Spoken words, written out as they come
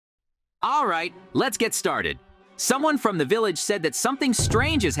All right, let's get started. Someone from the village said that something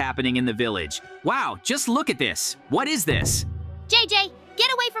strange is happening in the village. Wow, just look at this. What is this? JJ,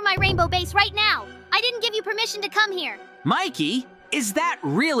 get away from my rainbow base right now. I didn't give you permission to come here. Mikey, is that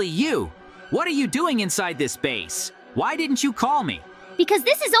really you? What are you doing inside this base? Why didn't you call me? Because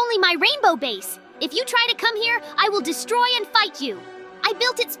this is only my rainbow base. If you try to come here, I will destroy and fight you. I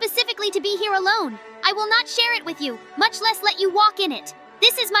built it specifically to be here alone. I will not share it with you, much less let you walk in it.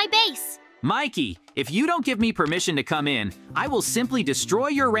 This is my base. Mikey, if you don't give me permission to come in, I will simply destroy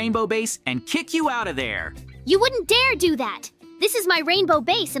your rainbow base and kick you out of there. You wouldn't dare do that. This is my rainbow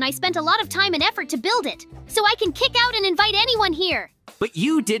base and I spent a lot of time and effort to build it, so I can kick out and invite anyone here. But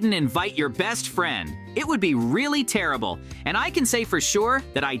you didn't invite your best friend. It would be really terrible, and I can say for sure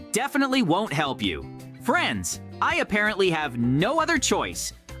that I definitely won't help you. Friends, I apparently have no other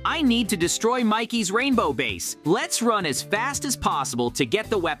choice. I need to destroy Mikey's rainbow base. Let's run as fast as possible to get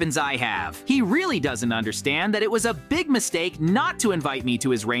the weapons I have. He really doesn't understand that it was a big mistake not to invite me to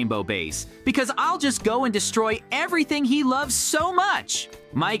his rainbow base, because I'll just go and destroy everything he loves so much.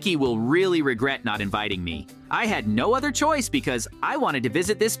 Mikey will really regret not inviting me. I had no other choice because I wanted to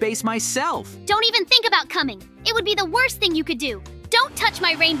visit this base myself. Don't even think about coming. It would be the worst thing you could do. Don't touch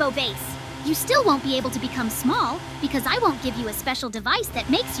my rainbow base. You still won't be able to become small because I won't give you a special device that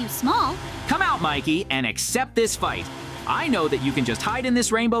makes you small. Come out, Mikey, and accept this fight. I know that you can just hide in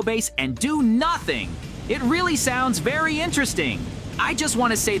this rainbow base and do nothing. It really sounds very interesting. I just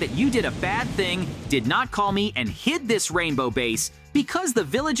want to say that you did a bad thing, did not call me, and hid this rainbow base because the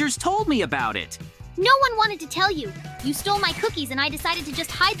villagers told me about it. No one wanted to tell you. You stole my cookies and I decided to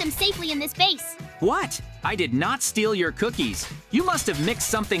just hide them safely in this base. What? I did not steal your cookies. You must have mixed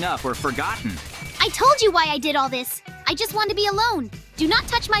something up or forgotten. I told you why I did all this. I just want to be alone. Do not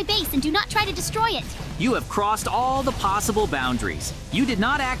touch my base and do not try to destroy it. You have crossed all the possible boundaries. You did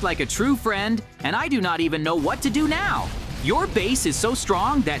not act like a true friend, and I do not even know what to do now. Your base is so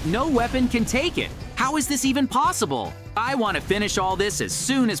strong that no weapon can take it. How is this even possible? I want to finish all this as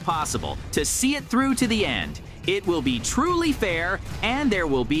soon as possible, to see it through to the end. It will be truly fair, and there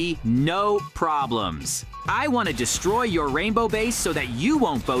will be no problems. I want to destroy your rainbow base so that you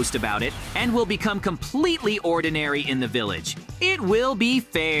won't boast about it and will become completely ordinary in the village. It will be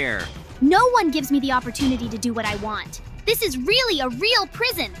fair. No one gives me the opportunity to do what I want. This is really a real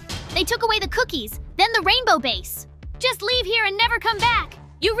prison. They took away the cookies, then the rainbow base. Just leave here and never come back.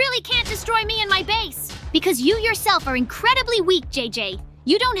 You really can't destroy me and my base. Because you yourself are incredibly weak, JJ.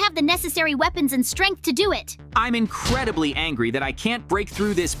 You don't have the necessary weapons and strength to do it. I'm incredibly angry that I can't break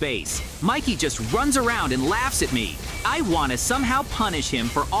through this base. Mikey just runs around and laughs at me. I want to somehow punish him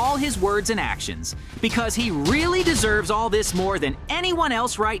for all his words and actions, because he really deserves all this more than anyone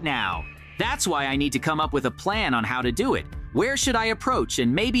else right now. That's why I need to come up with a plan on how to do it. Where should I approach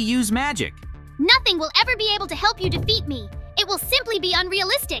and maybe use magic? Nothing will ever be able to help you defeat me. It will simply be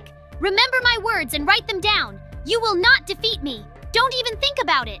unrealistic. Remember my words and write them down. You will not defeat me. Don't even think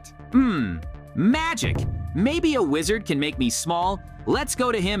about it. Magic. Maybe a wizard can make me small. Let's go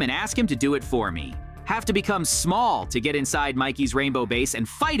to him and ask him to do it for me. Have to become small to get inside Mikey's rainbow base and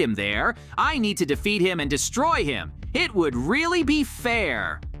fight him there. I need to defeat him and destroy him. It would really be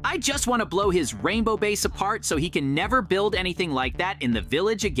fair. I just want to blow his rainbow base apart so he can never build anything like that in the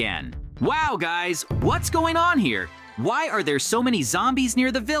village again. Wow, guys, what's going on here? Why are there so many zombies near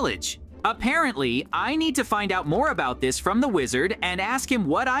the village? Apparently, I need to find out more about this from the wizard and ask him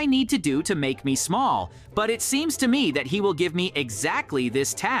what I need to do to make me small, but it seems to me that he will give me exactly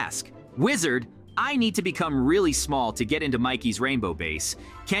this task. Wizard, I need to become really small to get into Mikey's rainbow base.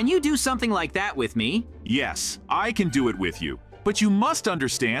 Can you do something like that with me? Yes, I can do it with you. But you must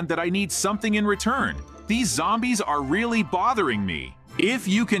understand that I need something in return. These zombies are really bothering me. If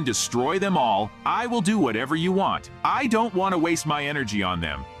you can destroy them all, I will do whatever you want. I don't want to waste my energy on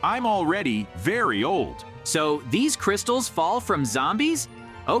them. I'm already very old. So these crystals fall from zombies?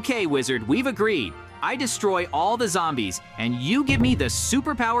 Okay, wizard, we've agreed. I destroy all the zombies, and you give me the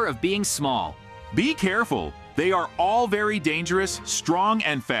superpower of being small. Be careful. They are all very dangerous, strong,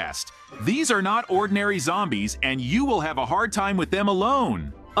 and fast. These are not ordinary zombies, and you will have a hard time with them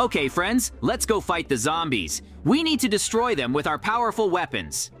alone. Okay, friends, let's go fight the zombies. We need to destroy them with our powerful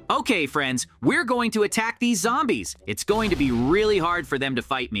weapons. Okay, friends, we're going to attack these zombies. It's going to be really hard for them to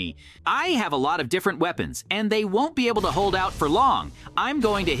fight me. I have a lot of different weapons, and they won't be able to hold out for long. I'm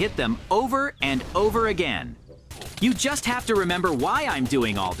going to hit them over and over again. You just have to remember why I'm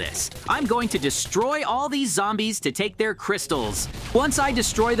doing all this. I'm going to destroy all these zombies to take their crystals. Once I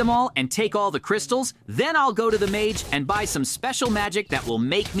destroy them all and take all the crystals, then I'll go to the mage and buy some special magic that will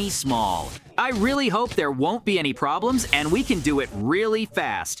make me small. I really hope there won't be any problems and we can do it really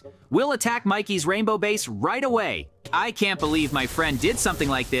fast. We'll attack Mikey's rainbow base right away. I can't believe my friend did something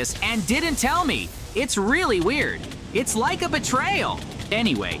like this and didn't tell me. It's really weird. It's like a betrayal.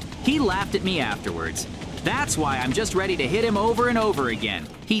 Anyway, he laughed at me afterwards. That's why I'm just ready to hit him over and over again.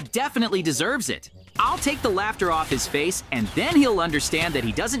 He definitely deserves it. I'll take the laughter off his face, and then he'll understand that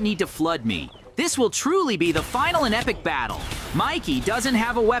he doesn't need to flood me. This will truly be the final and epic battle. Mikey doesn't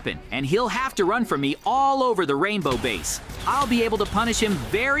have a weapon, and he'll have to run from me all over the rainbow base. I'll be able to punish him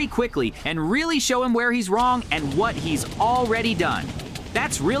very quickly and really show him where he's wrong and what he's already done.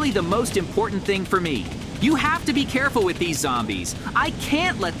 That's really the most important thing for me. You have to be careful with these zombies. I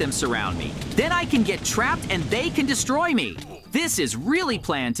can't let them surround me. Then I can get trapped and they can destroy me. This is really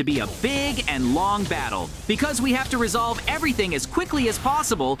planned to be a big and long battle. Because we have to resolve everything as quickly as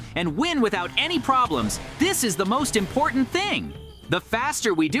possible and win without any problems, this is the most important thing. The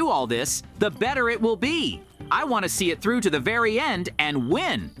faster we do all this, the better it will be. I want to see it through to the very end and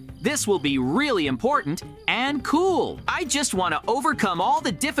win. This will be really important and cool. I just want to overcome all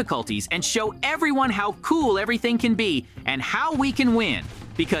the difficulties and show everyone how cool everything can be and how we can win.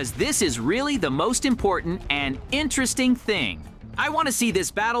 Because this is really the most important and interesting thing. I want to see this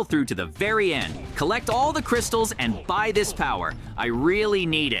battle through to the very end, collect all the crystals, and buy this power. I really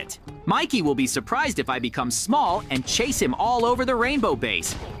need it. Mikey will be surprised if I become small and chase him all over the rainbow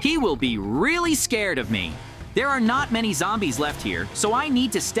base. He will be really scared of me. There are not many zombies left here, so I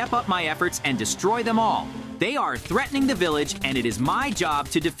need to step up my efforts and destroy them all. They are threatening the village, and it is my job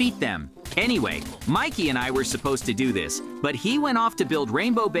to defeat them. Anyway, Mikey and I were supposed to do this, but he went off to build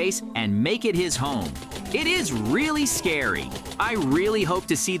Rainbow Base and make it his home. It is really scary. I really hope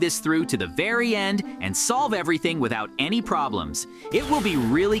to see this through to the very end and solve everything without any problems. It will be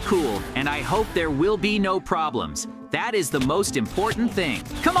really cool, and I hope there will be no problems. That is the most important thing.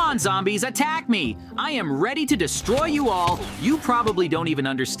 Come on, zombies, attack me! I am ready to destroy you all. You probably don't even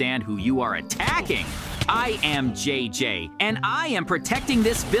understand who you are attacking. I am JJ, and I am protecting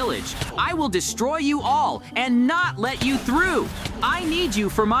this village. I will destroy you all and not let you through. I need you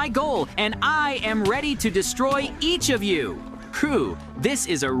for my goal, and I am ready to destroy each of you. Crew, this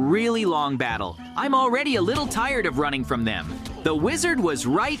is a really long battle. I'm already a little tired of running from them. The wizard was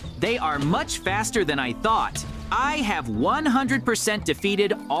right. They are much faster than I thought. I have 100%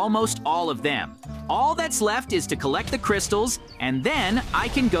 defeated almost all of them. All that's left is to collect the crystals, and then I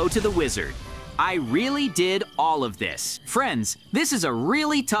can go to the wizard. I really did all of this. Friends, this is a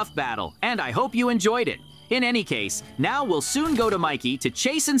really tough battle, and I hope you enjoyed it. In any case, now we'll soon go to Mikey to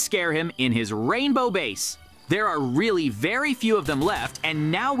chase and scare him in his rainbow base. There are really very few of them left,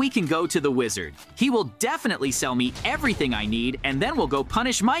 and now we can go to the wizard. He will definitely sell me everything I need, and then we'll go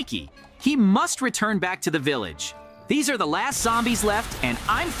punish Mikey. He must return back to the village. These are the last zombies left, and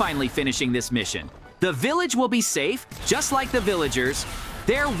I'm finally finishing this mission. The village will be safe, just like the villagers.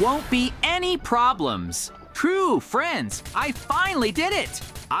 There won't be any problems. True, friends, I finally did it!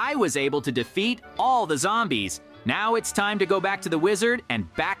 I was able to defeat all the zombies. Now it's time to go back to the wizard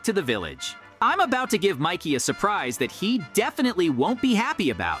and back to the village. I'm about to give Mikey a surprise that he definitely won't be happy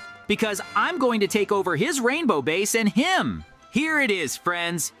about, because I'm going to take over his rainbow base and him. Here it is,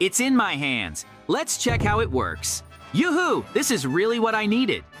 friends. It's in my hands. Let's check how it works. Yoo-hoo! This is really what I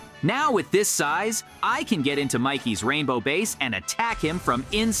needed. Now with this size, I can get into Mikey's rainbow base and attack him from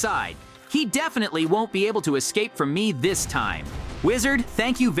inside. He definitely won't be able to escape from me this time. Wizard,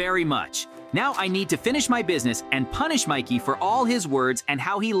 thank you very much. Now I need to finish my business and punish Mikey for all his words and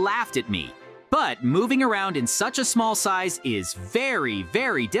how he laughed at me. But moving around in such a small size is very,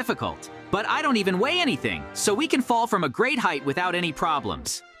 very difficult. But I don't even weigh anything, so we can fall from a great height without any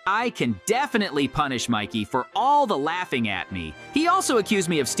problems. I can definitely punish Mikey for all the laughing at me. He also accused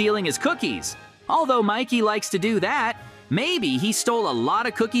me of stealing his cookies. Although Mikey likes to do that, maybe he stole a lot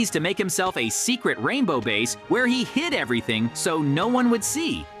of cookies to make himself a secret rainbow base where he hid everything so no one would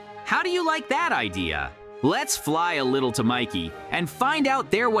see. How do you like that idea? Let's fly a little to Mikey and find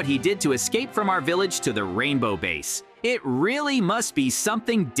out there what he did to escape from our village to the rainbow base. It really must be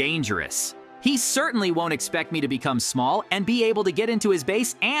something dangerous. He certainly won't expect me to become small and be able to get into his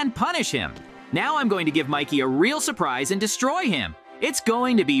base and punish him. Now I'm going to give Mikey a real surprise and destroy him. It's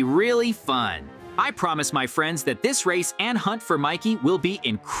going to be really fun. I promise my friends that this race and hunt for Mikey will be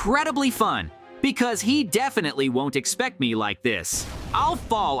incredibly fun, because he definitely won't expect me like this. I'll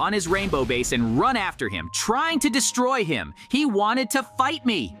fall on his rainbow base and run after him, trying to destroy him. He wanted to fight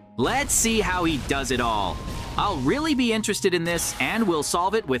me. Let's see how he does it all. I'll really be interested in this and we'll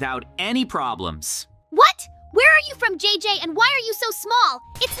solve it without any problems. What? Where are you from, JJ, and why are you so small?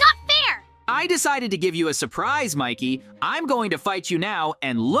 It's not fair! I decided to give you a surprise, Mikey. I'm going to fight you now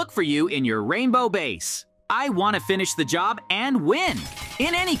and look for you in your rainbow base. I want to finish the job and win.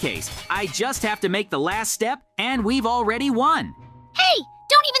 In any case, I just have to make the last step and we've already won. Hey,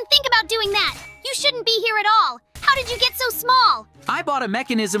 don't even think about doing that! You shouldn't be here at all! How did you get so small? I bought a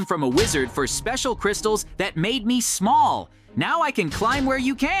mechanism from a wizard for special crystals that made me small. Now I can climb where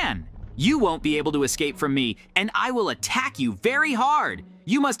you can. You won't be able to escape from me, and I will attack you very hard.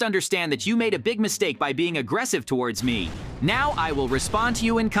 You must understand that you made a big mistake by being aggressive towards me. Now I will respond to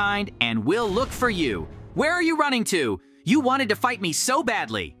you in kind and will look for you. Where are you running to? You wanted to fight me so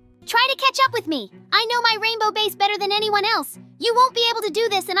badly. Try to catch up with me. I know my rainbow base better than anyone else. You won't be able to do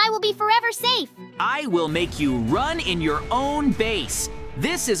this and I will be forever safe. I will make you run in your own base.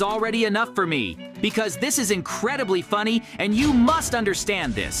 This is already enough for me, because this is incredibly funny and you must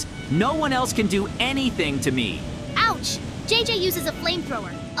understand this. No one else can do anything to me. Ouch! JJ uses a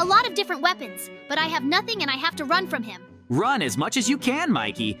flamethrower, a lot of different weapons, but I have nothing and I have to run from him. Run as much as you can,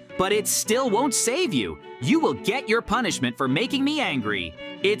 Mikey, but it still won't save you. You will get your punishment for making me angry.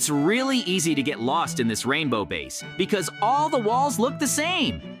 It's really easy to get lost in this rainbow base because all the walls look the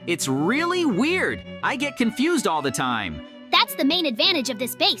same. It's really weird. I get confused all the time. That's the main advantage of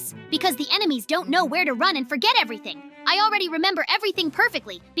this base, because the enemies don't know where to run and forget everything. I already remember everything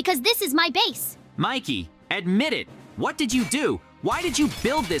perfectly because this is my base. Mikey, admit it. What did you do? Why did you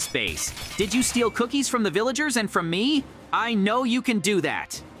build this base? Did you steal cookies from the villagers and from me? I know you can do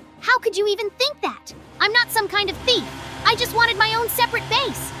that. How could you even think that? I'm not some kind of thief. I just wanted my own separate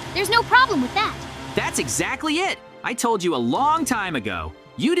base. There's no problem with that. That's exactly it. I told you a long time ago.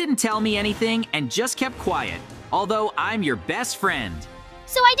 You didn't tell me anything and just kept quiet, although I'm your best friend.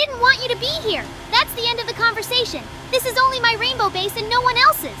 So I didn't want you to be here. That's the end of the conversation. This is only my rainbow base and no one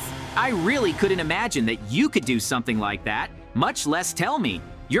else's. I really couldn't imagine that you could do something like that, much less tell me.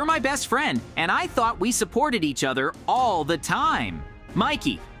 You're my best friend, and I thought we supported each other all the time.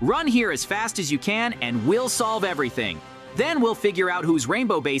 Mikey, run here as fast as you can and we'll solve everything. Then we'll figure out whose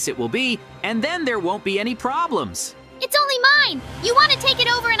rainbow base it will be, and then there won't be any problems. It's only mine! You want to take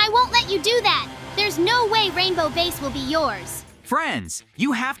it over and I won't let you do that! There's no way rainbow base will be yours. Friends,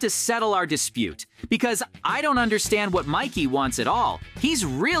 you have to settle our dispute, because I don't understand what Mikey wants at all. He's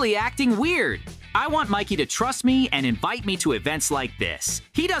really acting weird. I want Mikey to trust me and invite me to events like this.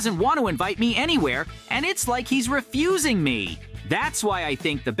 He doesn't want to invite me anywhere, and it's like he's refusing me. That's why I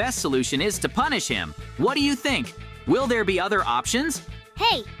think the best solution is to punish him. What do you think? Will there be other options?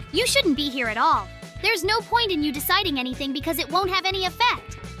 Hey, you shouldn't be here at all. There's no point in you deciding anything because it won't have any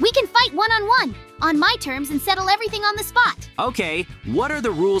effect. We can fight one-on-one, on my terms, and settle everything on the spot. Okay, what are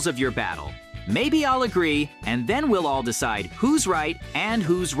the rules of your battle? Maybe I'll agree, and then we'll all decide who's right and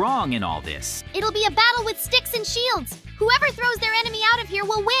who's wrong in all this. It'll be a battle with sticks and shields. Whoever throws their enemy out of here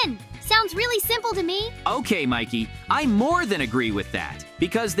will win. Sounds really simple to me. Okay, Mikey, I more than agree with that,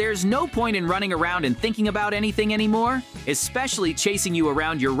 because there's no point in running around and thinking about anything anymore, especially chasing you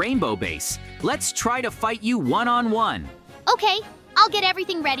around your rainbow base. Let's try to fight you one-on-one. Okay, I'll get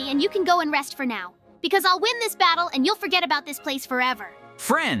everything ready and you can go and rest for now, because I'll win this battle and you'll forget about this place forever.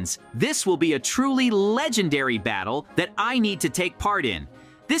 Friends, this will be a truly legendary battle that I need to take part in.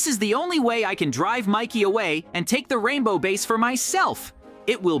 This is the only way I can drive Mikey away and take the rainbow base for myself.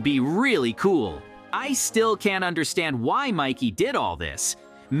 It will be really cool. I still can't understand why Mikey did all this.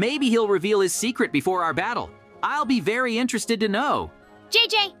 Maybe he'll reveal his secret before our battle. I'll be very interested to know.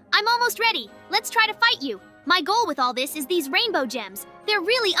 JJ, I'm almost ready. Let's try to fight you. My goal with all this is these rainbow gems. They're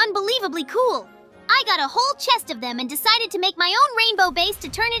really unbelievably cool. I got a whole chest of them and decided to make my own rainbow base to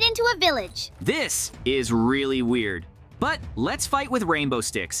turn it into a village. This is really weird. But let's fight with rainbow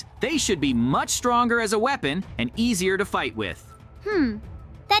sticks. They should be much stronger as a weapon and easier to fight with.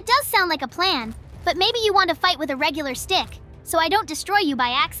 That does sound like a plan, but maybe you want to fight with a regular stick, so I don't destroy you by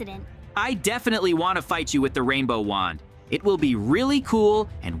accident. I definitely want to fight you with the rainbow wand. It will be really cool,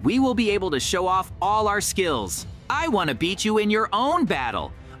 and we will be able to show off all our skills. I want to beat you in your own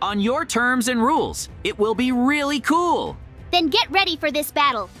battle, on your terms and rules. It will be really cool. Then get ready for this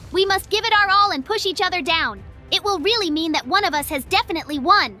battle. We must give it our all and push each other down. It will really mean that one of us has definitely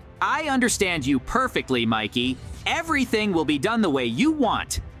won. I understand you perfectly, Mikey. Everything will be done the way you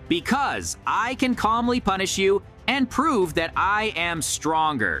want, because I can calmly punish you and prove that I am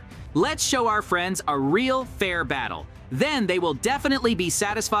stronger. Let's show our friends a real fair battle. Then they will definitely be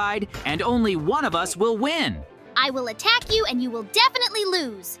satisfied and only one of us will win. I will attack you and you will definitely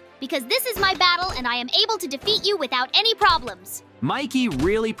lose. because this is my battle and I am able to defeat you without any problems. Mikey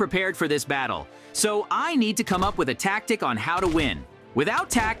really prepared for this battle, so I need to come up with a tactic on how to win. Without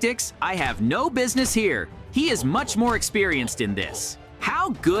tactics, I have no business here. He is much more experienced in this. How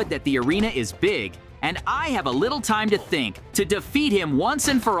good that the arena is big, and I have a little time to think to defeat him once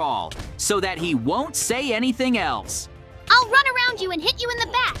and for all, so that he won't say anything else. I'll run around you and hit you in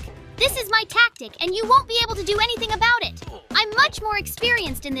the back. This is my tactic, and you won't be able to do anything about it. I'm much more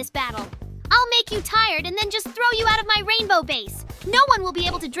experienced in this battle. I'll make you tired and then just throw you out of my rainbow base. No one will be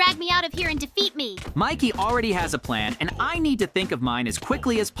able to drag me out of here and defeat me. Mikey already has a plan, and I need to think of mine as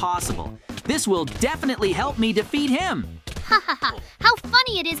quickly as possible. This will definitely help me defeat him. Ha ha ha, how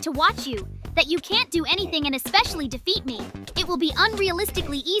funny it is to watch you. That you can't do anything and especially defeat me. It will be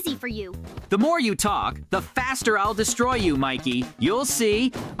unrealistically easy for you. The more you talk, the faster I'll destroy you, Mikey. You'll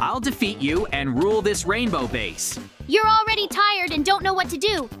see. I'll defeat you and rule this rainbow base. You're already tired and don't know what to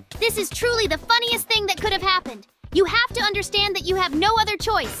do. This is truly the funniest thing that could have happened. You have to understand that you have no other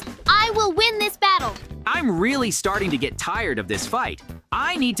choice. I will win this battle. I'm really starting to get tired of this fight.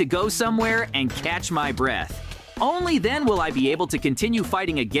 I need to go somewhere and catch my breath. Only then will I be able to continue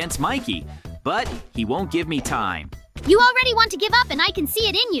fighting against Mikey, but he won't give me time. You already want to give up and I can see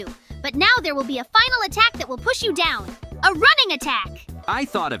it in you. But now there will be a final attack that will push you down. A running attack. I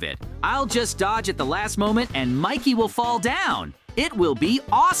thought of it. I'll just dodge at the last moment and Mikey will fall down. It will be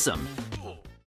awesome.